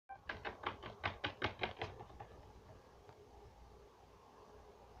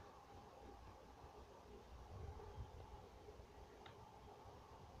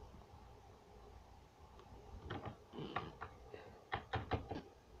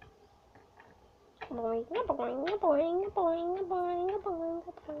Ow!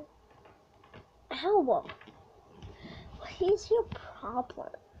 What is your problem?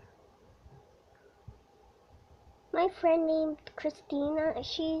 My friend named Christina,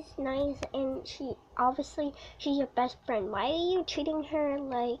 she's nice and she's your best friend. Why are you treating her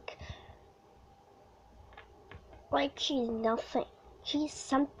like she's nothing? She's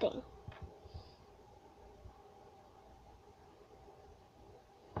something.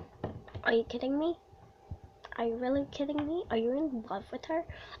 Are you kidding me? Are you really kidding me? Are you in love with her?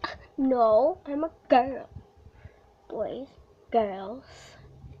 No, I'm a girl. Boys, girls,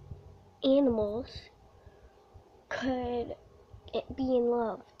 animals could be in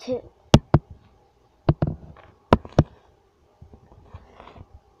love too.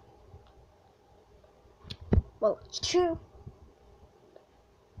 Well, it's true.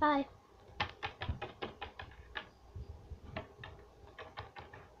 Bye.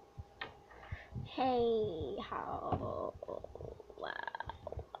 Hey, how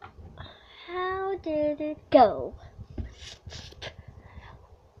did it go?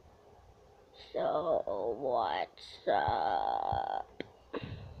 So, what's up?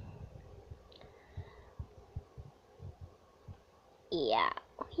 Yeah,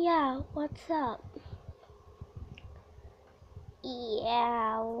 what's up?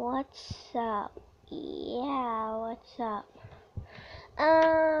 Yeah, what's up? Yeah, what's up?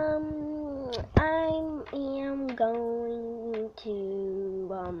 I am going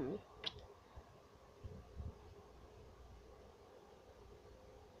to,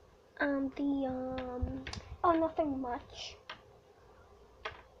 oh, nothing much.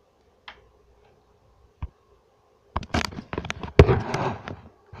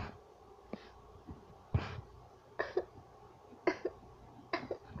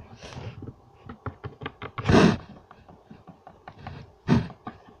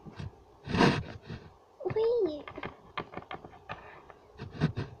 Wait.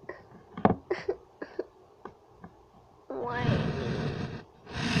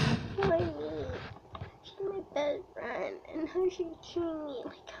 Why me? She's my best friend, and how she treating me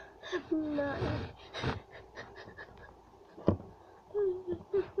like I'm not.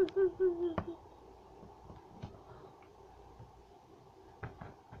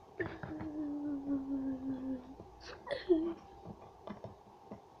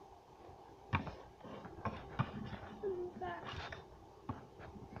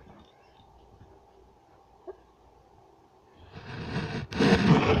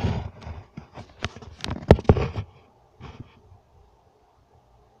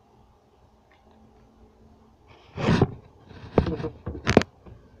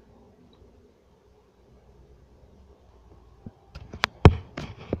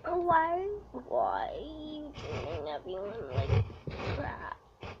 Why are you treating everyone like crap?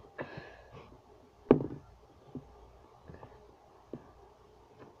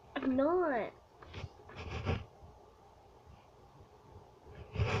 I'm not.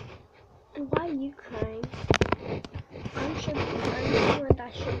 And why are you crying? I'm the one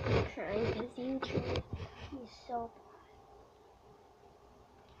that should be crying because you treat me so bad.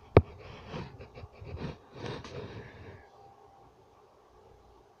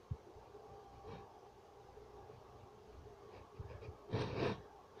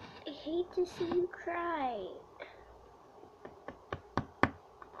 I hate to see you cry.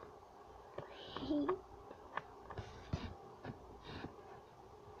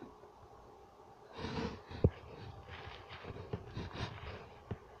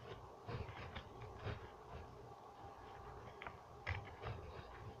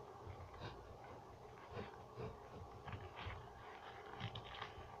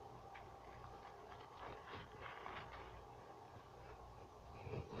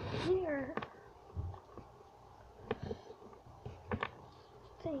 Here.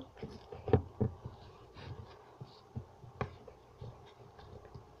 Thanks.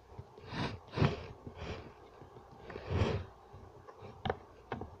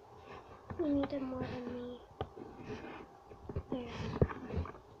 You needed more than me. There.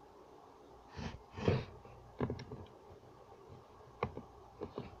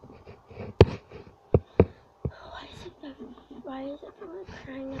 Why is everyone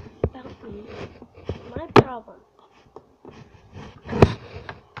crying about me? My problem.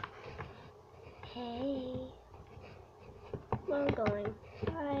 Hey. Where am I going?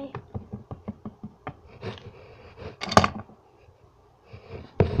 Bye.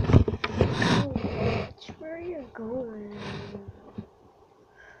 Oh, watch where you're going.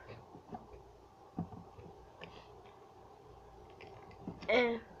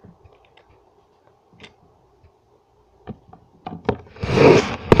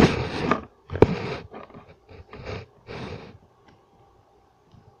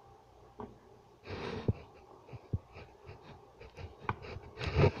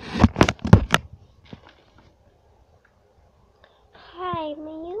 Hi,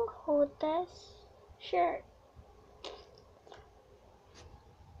 may you hold this? Sure.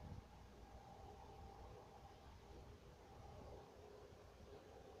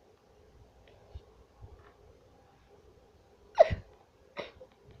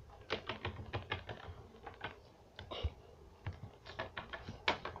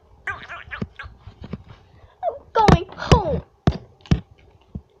 I'm going home.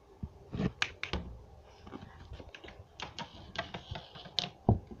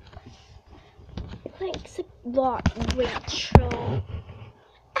 Thanks a lot, Rachel.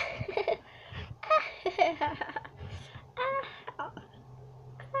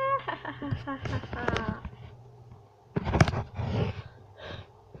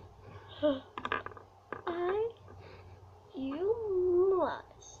 You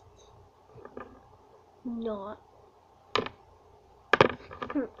must not.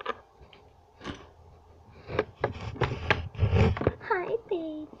 Hi,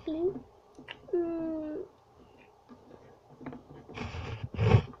 baby.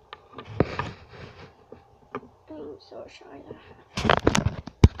 I'm so shy.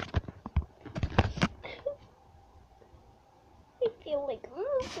 I feel like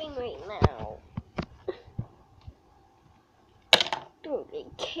moving right now. Don't really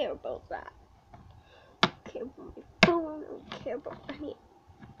care about that. I don't care about my phone. I don't care about any.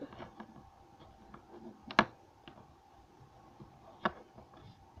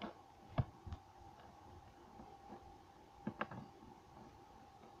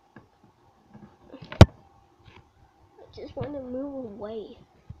 I just want to move away.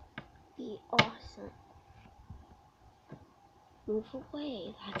 Be awesome. Move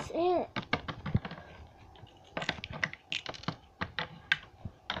away. That's it.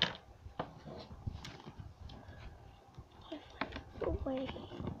 Move away.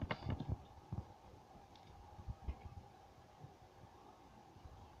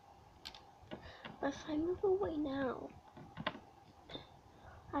 If I move away now,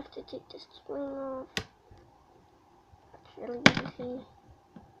 I have to take this string off. It's really easy.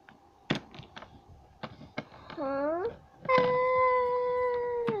 Huh?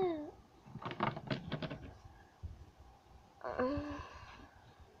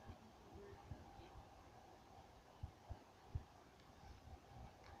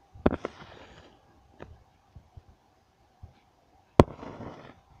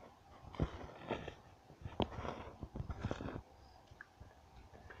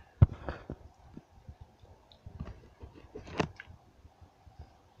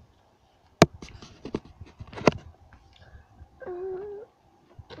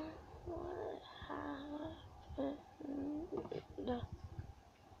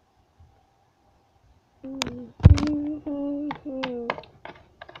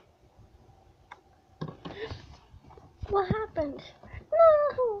 What happened? What happened?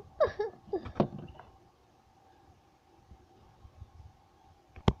 No!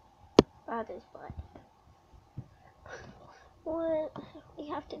 That is bad. What? We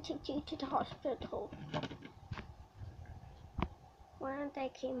have to take you to the hospital. When they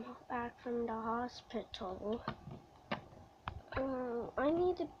came back from the hospital, I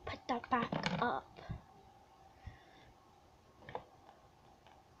need to put that back up.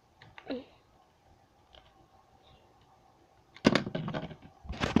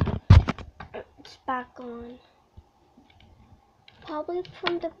 It's back on. Probably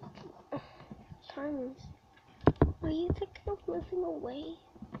from the times. Are you thinking of moving away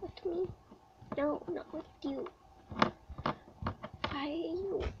with me? No, not with you. Bye.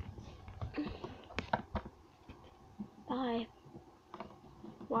 Bye.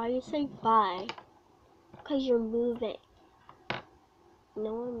 Why you say bye? Because you're moving.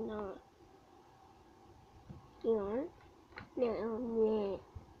 No, I'm not. You aren't? No.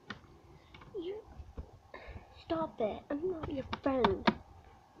 You stop it. I'm not your friend.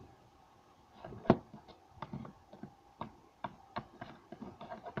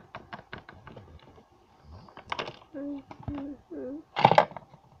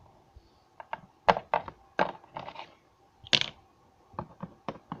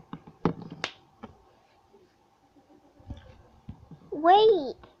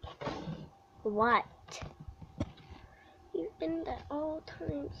 Wait. What? You've been there all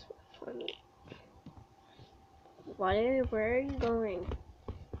times for me. Where are you going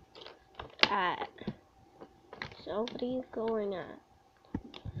at? So what are you going at?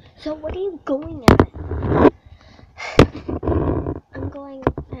 I'm going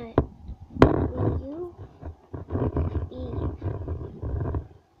at. Will you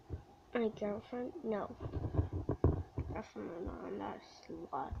be my girlfriend? No. Definitely not. I'm not a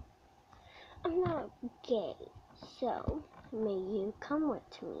slut. I'm not gay, so May you come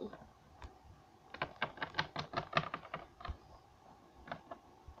with me?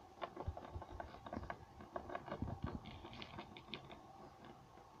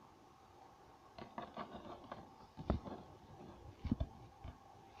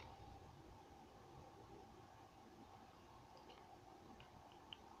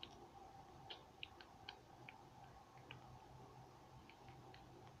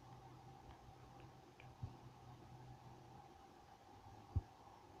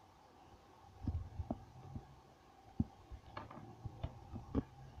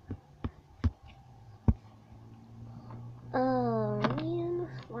 Oh man,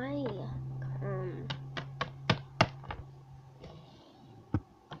 why?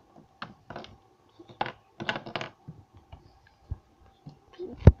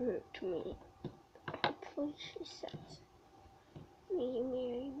 He hurt me. Please, she says. Will you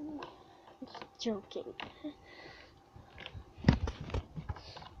marry me? I'm just joking.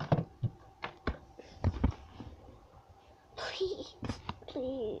 Please,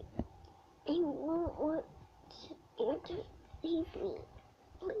 please. I won't want you to leave me.